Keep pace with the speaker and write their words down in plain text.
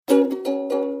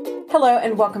Hello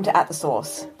and welcome to At The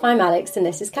Source. I'm Alex and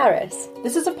this is Karis.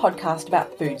 This is a podcast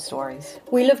about food stories.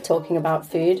 We love talking about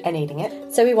food And eating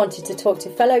it. so we wanted to talk to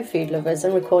fellow food lovers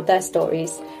and record their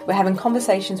stories. We're having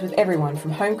conversations with everyone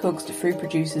from home cooks to food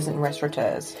producers and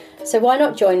restaurateurs. So why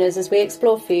not join us as we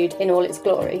explore food in all its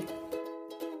glory?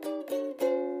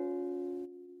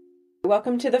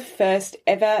 Welcome to the first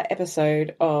ever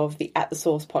episode of the At The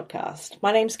Source podcast.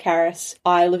 My name's Karis.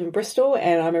 I live in Bristol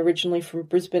and I'm originally from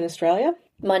Brisbane, Australia.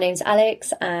 My name's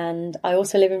Alex and I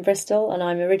also live in Bristol and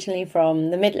I'm originally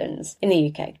from the Midlands in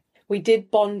the UK. We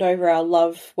did bond over our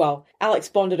love, well, Alex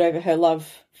bonded over her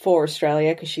love for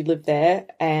Australia because she lived there,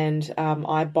 and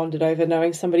I bonded over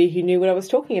knowing somebody who knew what I was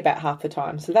talking about half the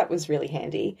time, so that was really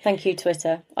handy. Thank you,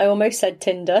 Twitter. I almost said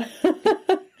Tinder.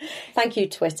 Thank you,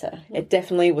 Twitter. It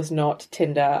definitely was not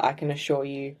Tinder, I can assure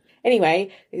you. Anyway,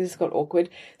 this got awkward.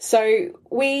 So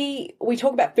we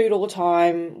talk about food all the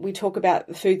time. We talk about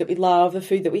the food that we love, the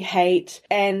food that we hate,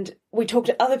 and we talk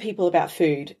to other people about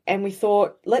food. And we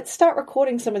thought, let's start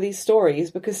recording some of these stories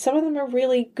because some of them are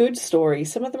really good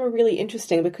stories. Some of them are really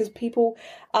interesting because people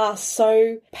are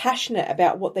so passionate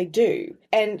about what they do.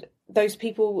 And those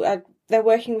people they're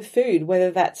working with food, whether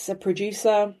that's a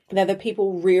producer, they're the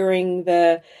people rearing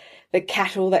the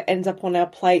cattle that ends up on our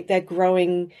plate, they're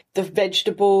growing the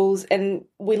vegetables, and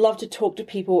we love to talk to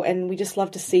people and we just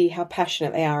love to see how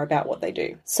passionate they are about what they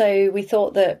do. So we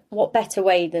thought that what better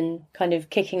way than kind of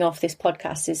kicking off this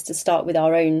podcast is to start with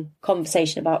our own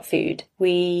conversation about food.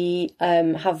 We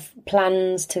have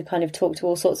plans to kind of talk to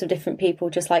all sorts of different people,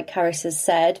 just like Karis has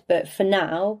said, but for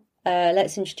now,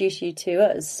 let's introduce you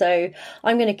to us. So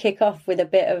I'm going to kick off with a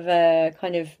bit of a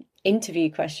kind of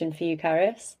interview question for you,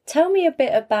 Karis. Tell me a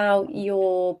bit about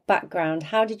your background.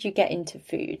 How did you get into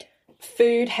food?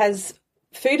 Food has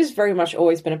very much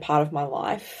always been a part of my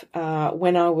life.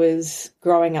 When I was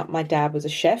growing up, my dad was a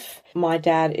chef. My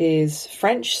dad is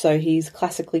French, so he's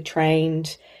classically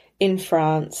trained in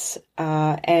France,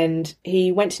 and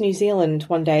he went to New Zealand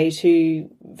one day to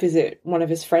visit one of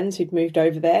his friends who'd moved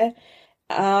over there,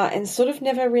 and sort of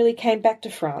never really came back to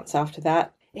France after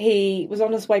that. He was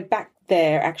on his way back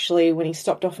there, actually, when he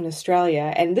stopped off in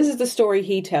Australia. And this is the story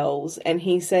he tells. And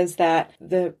he says that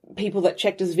the people that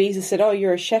checked his visa said, "Oh,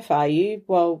 you're a chef, are you?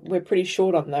 Well, we're pretty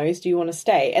short on those. Do you want to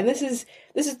stay?" And this is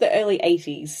the early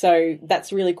 80s. So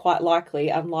that's really quite likely,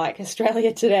 unlike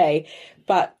Australia today.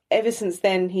 But ever since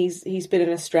then, he's been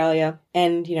in Australia.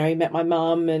 And, you know, he met my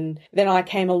mum. And then I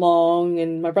came along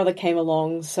and my brother came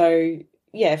along. So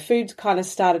yeah, food kind of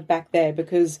started back there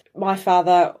because my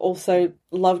father also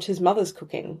loved his mother's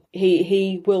cooking.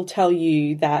 He will tell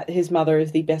you that his mother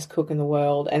is the best cook in the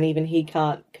world, and even he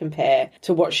can't compare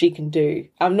to what she can do.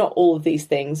 Not all of these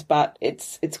things, but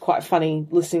it's quite funny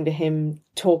listening to him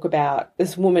talk about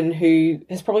this woman who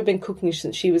has probably been cooking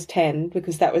since she was 10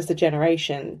 because that was the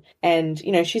generation. And,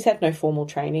 you know, she's had no formal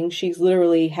training. She's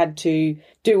literally had to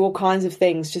do all kinds of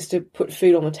things just to put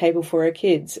food on the table for her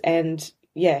kids. And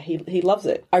yeah, he loves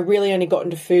it. I really only got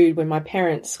into food when my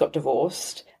parents got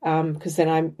divorced, because then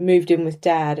I moved in with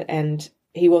Dad and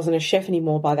he wasn't a chef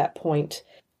anymore by that point.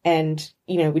 And,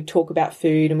 you know, we'd talk about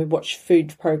food and we'd watch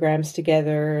food programs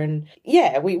together. And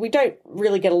yeah, we don't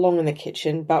really get along in the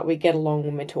kitchen, but we get along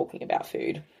when we're talking about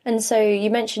food. And so you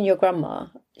mentioned your grandma.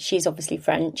 She's obviously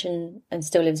French and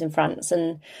still lives in France.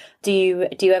 And do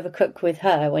you ever cook with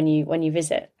her when you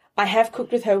visit? I have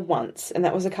cooked with her once, and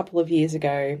that was a couple of years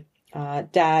ago.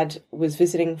 Dad was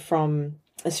visiting from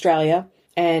Australia,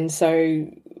 and so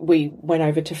we went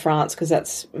over to France because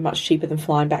that's much cheaper than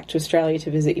flying back to Australia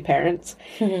to visit your parents.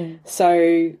 Mm-hmm.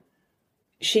 So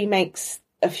she makes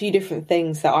a few different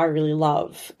things that I really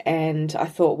love, and I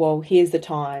thought, well, here's the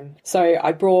time. So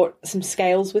I brought some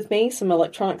scales with me, some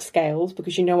electronic scales,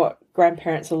 because you know what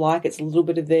grandparents are like. It's a little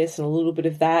bit of this and a little bit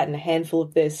of that and a handful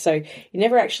of this. So you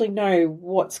never actually know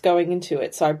what's going into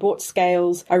it. So I bought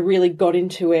scales. I really got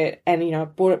into it, and, you know, I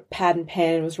bought a pad and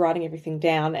pen and was writing everything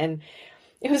down, and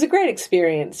it was a great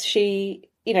experience.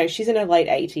 You know, she's in her late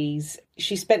 80s.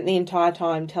 She spent the entire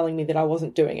time telling me that I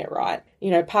wasn't doing it right. You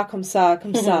know, pas comme ça,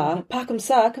 pas comme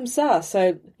ça, comme ça.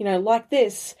 So, you know, like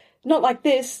this, not like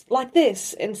this, like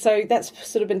this. And so that's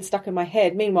sort of been stuck in my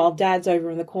head. Meanwhile, Dad's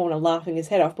over in the corner laughing his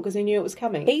head off because he knew it was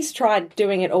coming. He's tried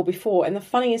doing it all before. And the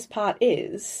funniest part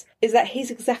is that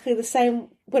he's exactly the same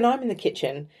when I'm in the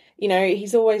kitchen. You know,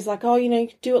 he's always like, "Oh, you know,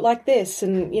 do it like this."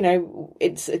 And, you know,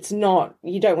 it's not,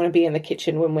 you don't want to be in the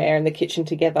kitchen when we're in the kitchen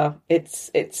together.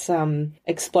 It's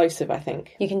explosive, I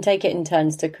think. You can take it in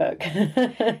turns to cook.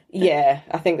 Yeah,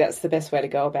 I think that's the best way to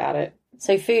go about it.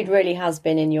 So food really has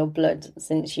been in your blood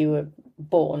since you were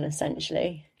born,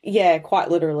 essentially. Yeah, quite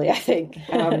literally, I think.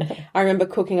 I remember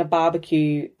cooking a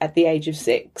barbecue at the age of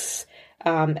 6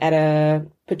 at a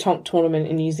pétanque tournament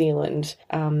in New Zealand.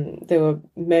 There were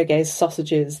merguez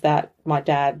sausages that my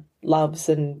dad loves,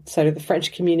 and so did the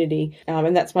French community.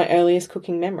 And that's my earliest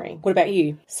cooking memory. What about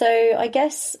you? So I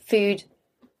guess food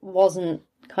wasn't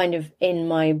kind of in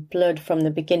my blood from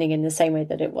the beginning in the same way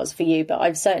that it was for you, but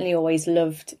I've certainly always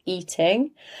loved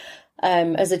eating.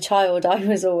 As a child, I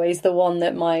was always the one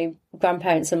that my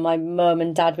grandparents and my mum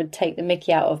and dad would take the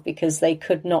mickey out of because they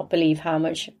could not believe how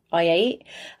much I ate.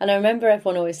 And I remember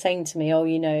everyone always saying to me,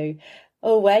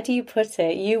 oh, where do you put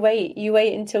it? You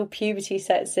wait until puberty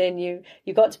sets in. You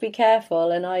got to be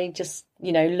careful. And I just,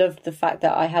 loved the fact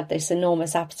that I had this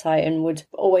enormous appetite and would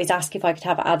always ask if I could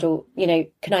have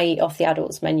can I eat off the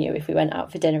adults menu if we went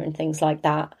out for dinner and things like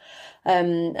that.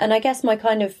 And I guess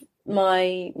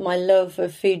my love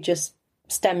of food just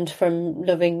stemmed from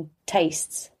loving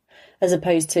tastes as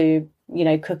opposed to,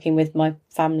 cooking with my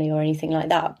family or anything like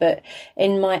that. But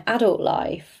in my adult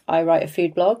life, I write a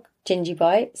food blog, Gingy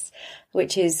Bites,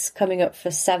 which is coming up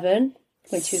for 7,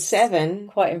 which is 7,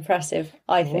 quite impressive,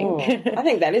 I think. Oh, I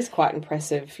think that is quite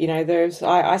impressive.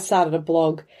 I started a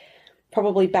blog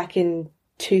probably back in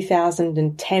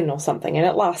 2010 or something, and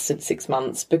it lasted 6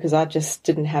 months because I just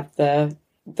didn't have the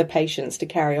patience to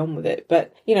carry on with it.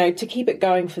 But, to keep it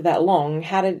going for that long,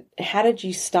 how did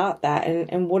you start that,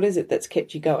 and what is it that's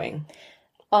kept you going?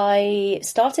 I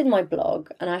started my blog,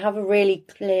 and I have a really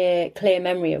clear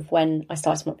memory of when I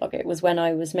started my blog. It was when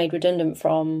I was made redundant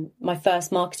from my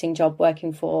first marketing job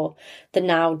working for the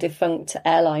now defunct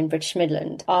airline British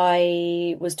Midland.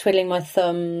 I was twiddling my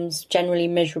thumbs, generally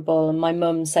miserable, and my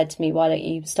mum said to me, why don't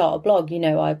you start a blog?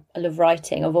 I love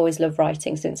writing. I've always loved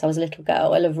writing since I was a little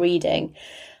girl. I love reading.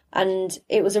 And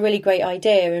it was a really great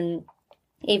idea, and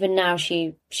even now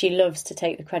she loves to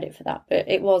take the credit for that, but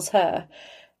it was her.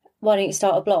 Why don't you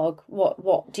start a blog?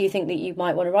 What do you think that you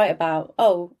might want to write about?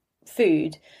 Oh,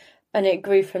 food. And it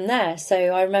grew from there. So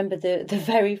I remember the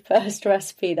very first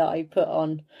recipe that I put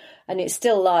on, and it's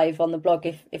still live on the blog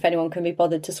if anyone can be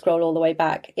bothered to scroll all the way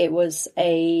back. It was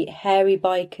a Hairy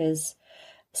Bikers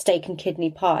steak and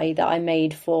kidney pie that I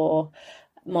made for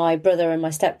my brother and my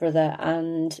stepbrother.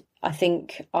 And I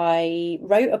think I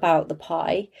wrote about the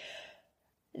pie,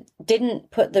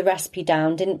 didn't put the recipe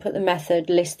down, didn't put the method,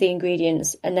 list the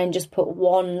ingredients, and then just put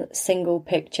one single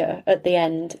picture at the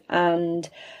end. And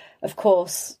of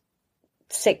course,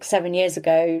 6-7 years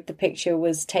ago, the picture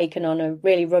was taken on a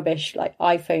really rubbish like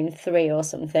iPhone 3 or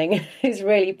something. It's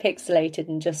really pixelated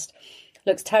and just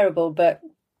looks terrible. But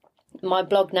my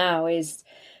blog now it's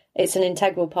an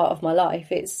integral part of my life.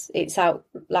 It's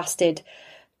outlasted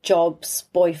jobs,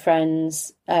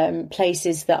 boyfriends,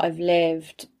 places that I've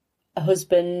lived, a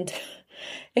husband.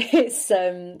 It's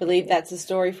believe that's a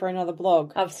story for another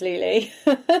blog. Absolutely.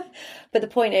 But the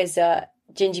point is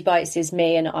Gingy Bites is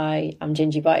me, and I am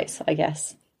Gingy Bites, I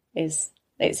guess. It's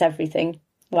everything.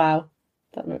 Wow,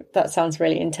 that sounds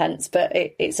really intense, but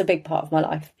it's a big part of my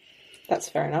life. That's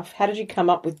fair enough. How did you come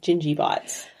up with Gingy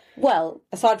Bites? Well,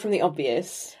 aside from the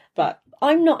obvious, but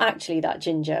I'm not actually that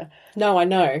ginger. No, I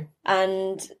know.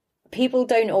 And people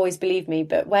don't always believe me,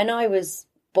 but when I was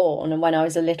born and when I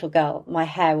was a little girl, my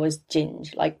hair was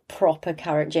ginge, like proper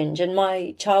carrot ginge, and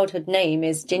my childhood name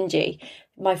is Gingy.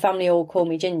 My family all call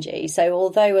me Gingy. So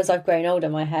although as I've grown older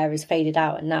my hair has faded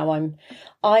out and now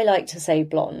I like to say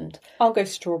blonde. I'll go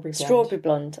strawberry blonde. Strawberry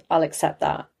blonde, I'll accept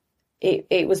that.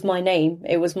 It was my name.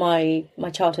 It was my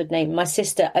childhood name. My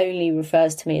sister only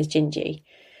refers to me as Gingy.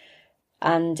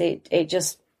 And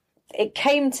it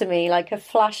came to me like a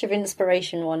flash of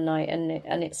inspiration one night,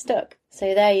 and it stuck.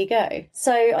 So there you go.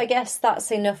 So I guess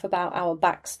that's enough about our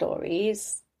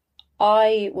backstories.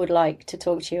 I would like to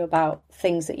talk to you about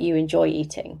things that you enjoy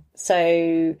eating.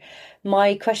 So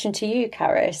my question to you,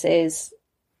 Karis, is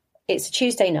it's a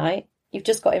Tuesday night. You've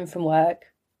just got in from work.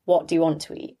 What do you want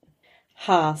to eat?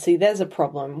 See, there's a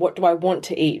problem. What do I want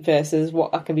to eat versus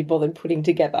what I can be bothered putting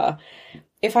together?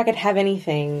 If I could have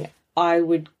anything, I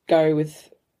would go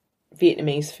with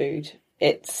Vietnamese food.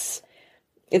 It's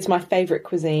my favourite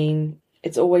cuisine.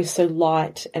 It's always so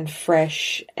light and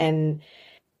fresh, and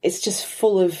it's just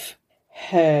full of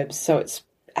herbs, so it's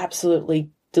absolutely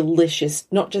delicious,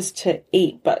 not just to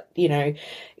eat, but, you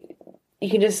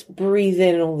can just breathe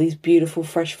in all these beautiful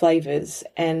fresh flavours,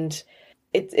 and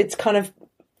it's kind of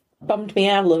bummed me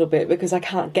out a little bit because I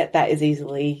can't get that as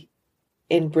easily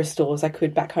in Bristol as I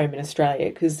could back home in Australia,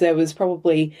 because there was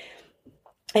probably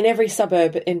in every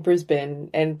suburb in Brisbane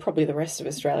and probably the rest of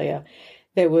Australia,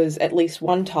 there was at least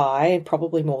one Thai,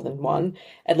 probably more than one,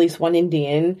 at least one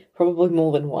Indian, probably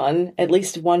more than one, at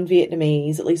least one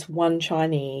Vietnamese, at least one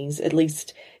Chinese, at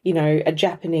least, a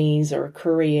Japanese or a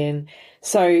Korean.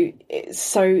 So it's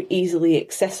so easily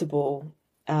accessible.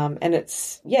 And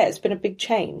it's been a big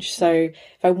change. So if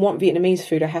I want Vietnamese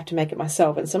food, I have to make it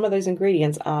myself. And some of those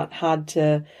ingredients are hard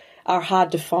to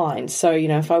find. So,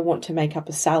 if I want to make up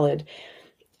a salad,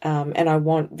 and I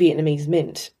want Vietnamese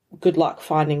mint, good luck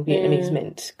finding Vietnamese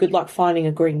mint. Good luck finding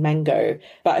a green mango.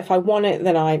 But if I want it,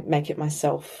 then I make it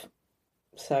myself.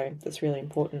 So that's really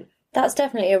important. That's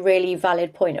definitely a really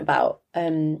valid point about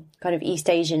kind of East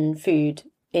Asian food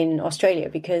in Australia,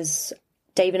 because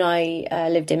Dave and I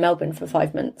lived in Melbourne for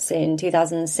 5 months in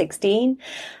 2016,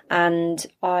 and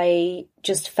I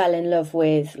just fell in love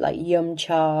with like Yum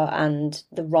Cha and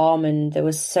the ramen. There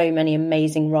was so many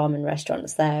amazing ramen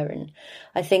restaurants there, and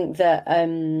I think that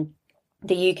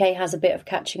the UK has a bit of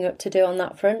catching up to do on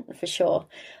that front for sure.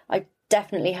 I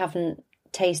definitely haven't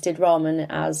tasted ramen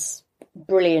as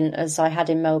brilliant as I had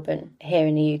in Melbourne here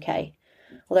in the UK.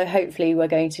 Although hopefully we're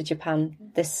going to Japan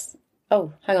this...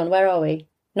 Oh, hang on, where are we?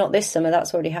 Not this summer,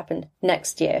 that's already happened.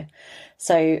 Next year.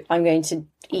 So I'm going to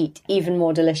eat even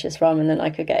more delicious ramen than I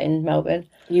could get in Melbourne.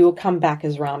 You will come back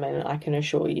as ramen, I can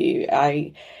assure you.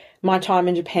 My time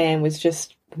in Japan was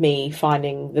just me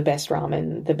finding the best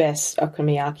ramen, the best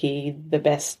okonomiyaki, the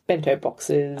best bento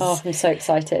boxes. Oh, I'm so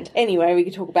excited. Anyway, we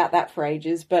could talk about that for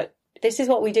ages, but... This is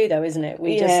what we do though, isn't it?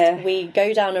 We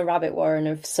go down a rabbit warren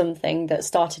of something that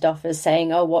started off as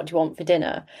saying, oh, what do you want for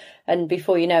dinner? And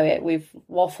before you know it, we've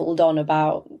waffled on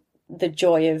about the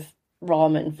joy of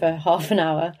ramen for half an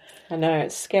hour. I know,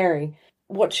 it's scary.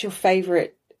 What's your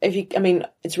favourite?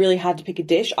 It's really hard to pick a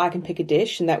dish. I can pick a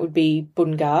dish, and that would be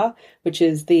bun ga, which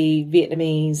is the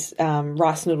Vietnamese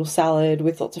rice noodle salad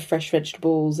with lots of fresh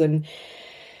vegetables and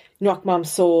nuoc mam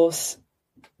sauce.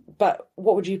 But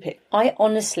what would you pick? I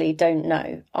honestly don't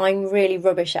know. I'm really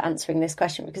rubbish at answering this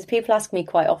question because people ask me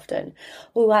quite often,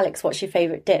 oh, Alex, what's your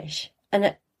favourite dish?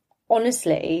 And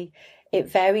honestly, it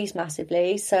varies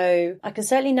massively. So I can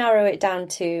certainly narrow it down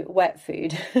to wet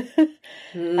food.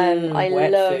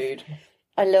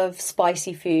 I love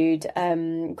spicy food.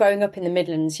 Growing up in the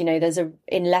Midlands, there's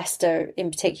in Leicester in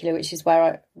particular, which is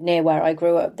near where I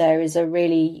grew up, there is a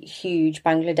really huge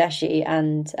Bangladeshi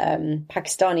and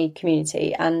Pakistani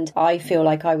community. And I feel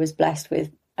like I was blessed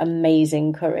with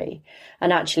amazing curry.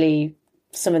 And actually,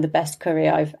 some of the best curry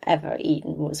I've ever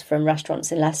eaten was from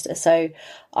restaurants in Leicester. So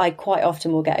I quite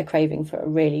often will get a craving for a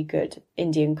really good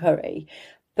Indian curry.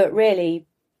 But really,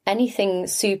 anything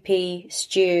soupy,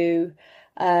 stew,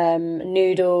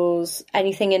 noodles,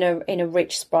 anything in a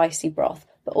rich spicy broth,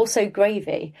 but also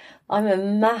gravy. I'm a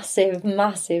massive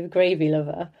gravy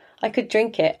lover. I could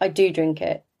drink it. I do drink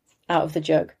it out of the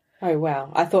jug. Oh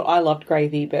wow, I thought I loved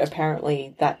gravy, but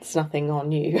apparently that's nothing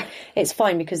on you. It's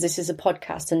fine because this is a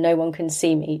podcast and no one can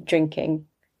see me drinking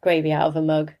gravy out of a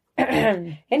mug.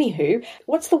 Anywho,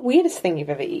 what's the weirdest thing you've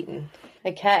ever eaten?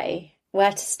 Okay,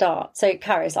 where to start? So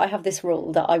Caris, I have this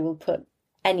rule that I will put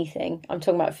anything, I'm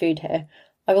talking about food here,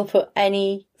 I will put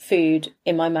any food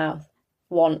in my mouth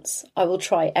once. I will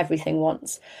try everything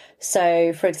once.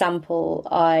 So, for example,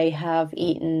 I have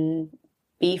eaten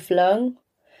beef lung,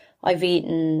 I've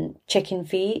eaten chicken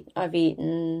feet, I've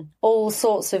eaten all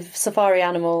sorts of safari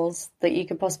animals that you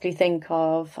could possibly think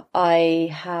of. I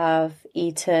have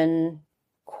eaten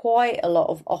quite a lot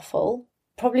of offal.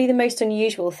 Probably the most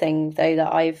unusual thing, though,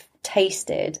 that I've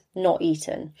tasted, not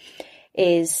eaten,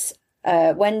 is...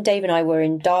 when Dave and I were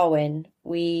in Darwin,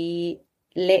 we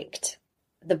licked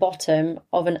the bottom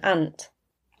of an ant.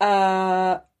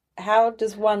 How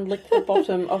does one lick the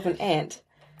bottom of an ant?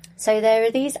 So there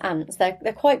are these ants.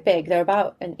 They're quite big. They're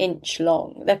about an inch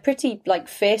long. They're pretty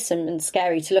fearsome and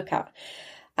scary to look at,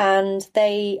 and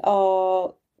they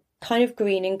are kind of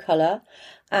green in colour,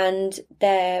 and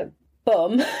their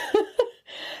bum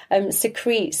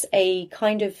secretes a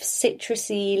kind of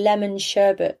citrusy lemon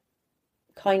sherbet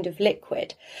kind of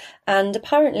liquid. And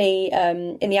apparently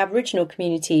in the Aboriginal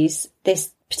communities,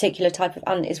 this particular type of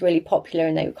ant is really popular,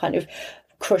 and they would kind of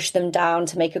crush them down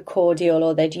to make a cordial,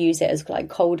 or they'd use it as like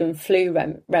cold and flu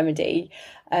remedy.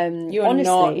 You're honestly,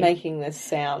 not making this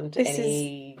sound this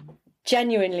is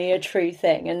genuinely a true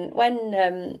thing. And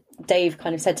when Dave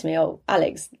kind of said to me, oh,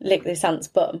 Alex, lick this ant's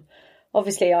bum,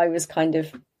 obviously I was kind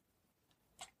of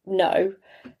no.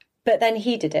 But then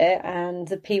he did it, and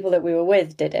the people that we were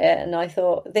with did it, and I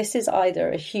thought, this is either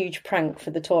a huge prank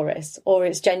for the tourists, or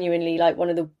it's genuinely like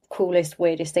one of the coolest,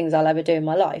 weirdest things I'll ever do in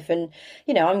my life. And,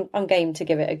 I'm game to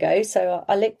give it a go. So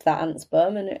I licked that ant's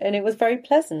bum, and it was very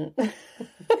pleasant.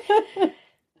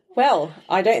 Well,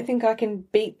 I don't think I can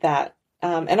beat that.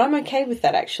 And I'm okay with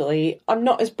that, actually. I'm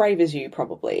not as brave as you,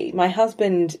 probably. My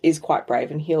husband is quite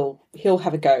brave and he'll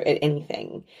have a go at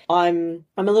anything. I'm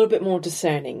a little bit more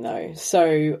discerning, though.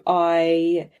 So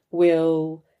I'm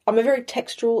a very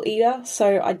textural eater,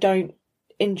 so I don't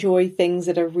enjoy things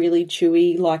that are really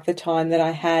chewy, like the time that I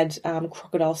had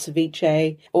crocodile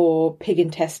ceviche or pig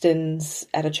intestines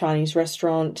at a Chinese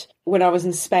restaurant. When I was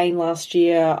in Spain last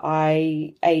year,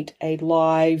 I ate a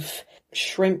live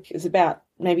shrimp. It was about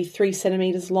maybe 3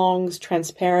 centimeters long, is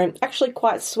transparent, actually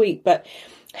quite sweet, but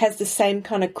has the same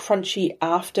kind of crunchy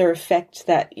after effect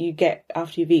that you get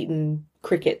after you've eaten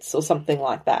crickets or something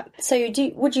like that. So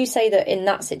would you say that in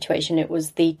that situation it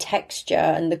was the texture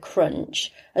and the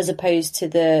crunch as opposed to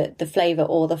the flavour,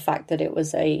 or the fact that it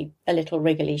was a little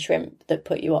wriggly shrimp that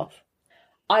put you off?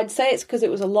 I'd say it's because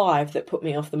it was alive that put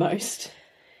me off the most.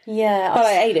 Yeah. But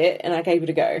I ate it and I gave it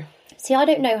a go. See, I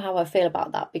don't know how I feel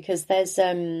about that, because there's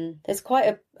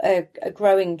quite a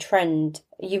growing trend.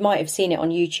 You might have seen it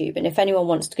on YouTube, and if anyone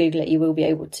wants to Google it, you will be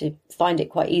able to find it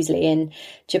quite easily in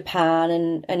Japan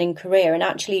and in Korea. And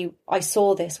actually, I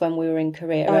saw this when we were in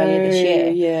Korea earlier this year,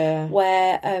 yeah,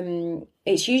 where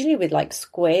it's usually with like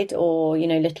squid or, you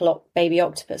know, little baby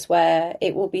octopus, where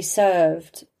it will be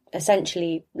served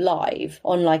essentially live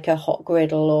on like a hot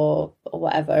griddle or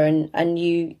whatever, and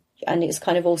it's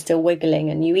kind of all still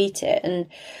wiggling, and you eat it. And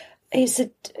it's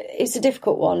a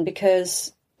difficult one,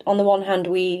 because on the one hand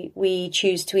we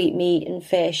choose to eat meat and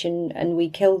fish, and we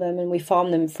kill them and we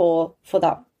farm them for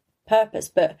that purpose,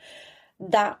 but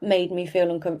that made me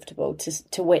feel uncomfortable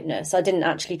to witness. I didn't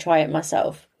actually try it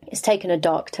myself. It's taken a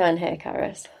dark turn here,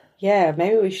 Karis. Yeah,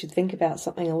 maybe we should think about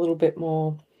something a little bit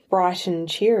more bright and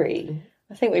cheery.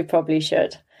 I think we probably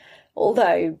should.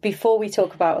 Although, before we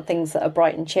talk about things that are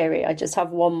bright and cheery, I just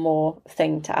have one more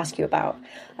thing to ask you about.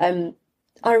 I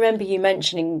remember you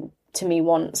mentioning to me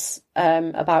once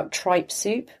about tripe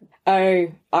soup. Oh,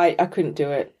 I couldn't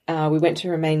do it. We went to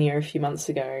Romania a few months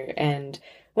ago, and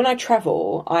when I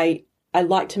travel, I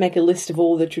like to make a list of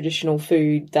all the traditional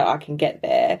food that I can get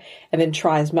there and then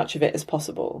try as much of it as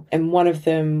possible. And one of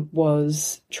them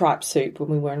was tripe soup when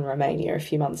we were in Romania a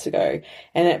few months ago.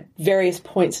 And at various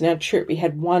points in our trip, we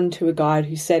had one tour guide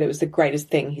who said it was the greatest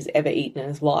thing he's ever eaten in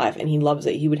his life and he loves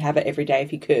it. He would have it every day if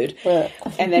he could.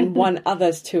 And then one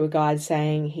other tour guide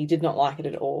saying he did not like it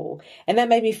at all. And that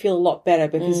made me feel a lot better,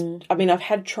 because, I mean, I've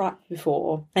had tripe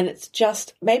before and it's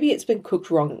just, maybe it's been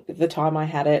cooked wrong the time I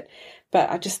had it, but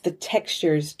the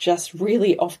texture is just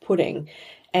really off-putting,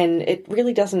 and it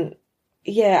really doesn't,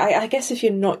 I guess if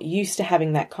you're not used to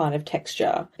having that kind of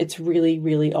texture, it's really,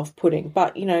 really off-putting.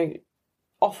 But, you know,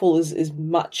 offal is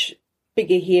much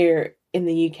bigger here in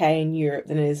the UK and Europe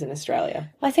than it is in Australia.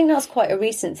 I think that's quite a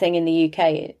recent thing in the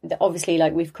UK. Obviously,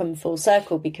 like, we've come full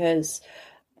circle, because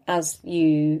as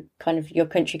your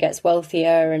country gets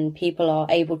wealthier and people are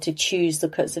able to choose the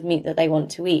cuts of meat that they want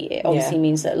to eat, it obviously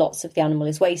means that lots of the animal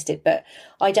is wasted. But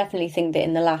I definitely think that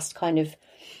in the last kind of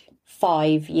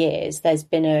 5 years, there's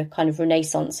been a kind of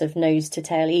renaissance of nose to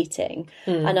tail eating.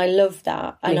 And I love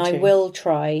that. And I will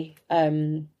try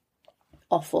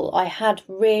offal. I had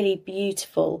really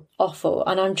beautiful offal,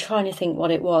 and I'm trying to think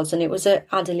what it was. And it was at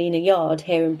Adelina Yard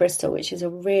here in Bristol, which is a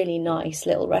really nice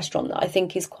little restaurant that I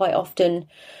think is quite often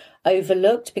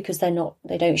overlooked, because they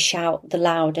don't shout the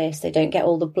loudest, they don't get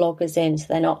all the bloggers in, so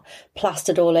they're not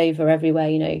plastered all over everywhere,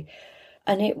 you know.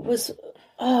 And it was,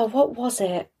 what was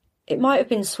it? It might have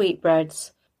been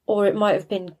sweetbreads, or it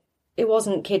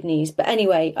wasn't kidneys, but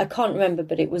anyway, I can't remember,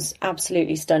 but it was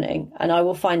absolutely stunning. And I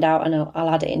will find out, and I'll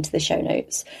add it into the show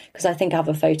notes, because I think I have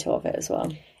a photo of it as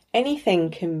well. Anything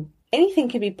can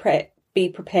be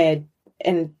prepared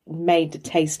and made to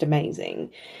taste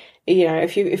amazing. You know,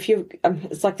 if you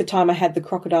it's like the time I had the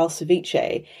crocodile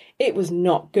ceviche, it was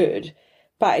not good,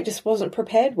 but it just wasn't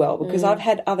prepared well, because I've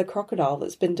had other crocodile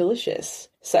that's been delicious.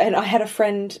 So, and I had a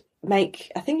friend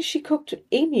make, I think she cooked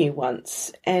emu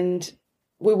once, and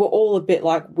we were all a bit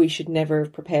like, we should never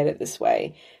have prepared it this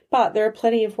way. But there are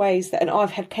plenty of ways that, and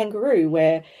I've had kangaroo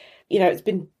where, you know, it's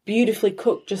been beautifully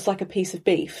cooked just like a piece of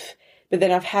beef. But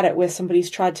then I've had it where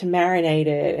somebody's tried to marinate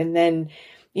it, and then,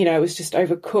 you know, it was just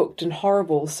overcooked and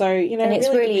horrible. So, you know, it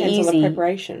really depends on the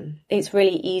preparation. It's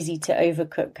really easy to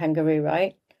overcook kangaroo,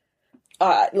 right?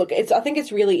 Look, I think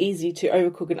it's really easy to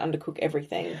overcook and undercook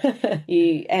everything.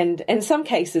 And in some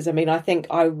cases, I mean, I think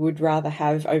I would rather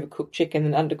have overcooked chicken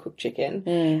than undercooked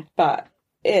chicken. But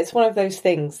it's one of those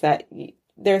things that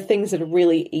there are things that are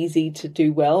really easy to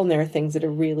do well, and there are things that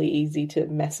are really easy to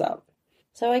mess up.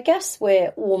 So I guess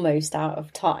we're almost out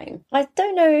of time. I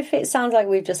don't know if it sounds like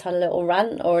we've just had a little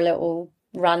rant or a little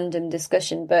random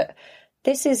discussion, but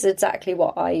this is exactly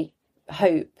what I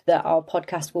hope that our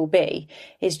podcast will be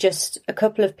is just a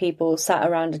couple of people sat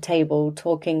around a table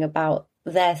talking about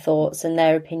their thoughts and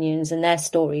their opinions and their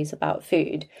stories about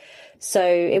food. So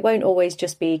it won't always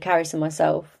just be Caris and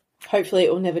myself. Hopefully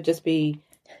it will never just be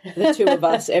the two of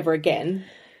us ever again.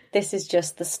 This is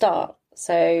just the start.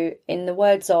 So in the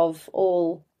words of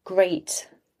all great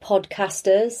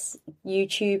podcasters,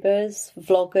 YouTubers,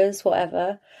 vloggers,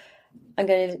 whatever, I'm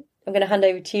going to hand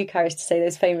over to you, Caris, to say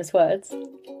those famous words.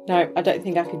 No, I don't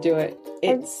think I could do it.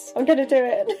 I'm going to do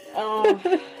it.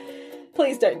 Oh,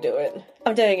 please don't do it.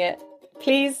 I'm doing it.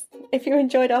 Please, if you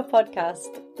enjoyed our podcast,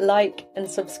 like and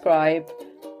subscribe,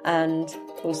 and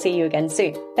we'll see you again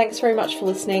soon. Thanks very much for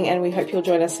listening, and we hope you'll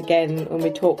join us again when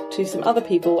we talk to some other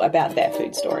people about their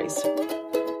food stories.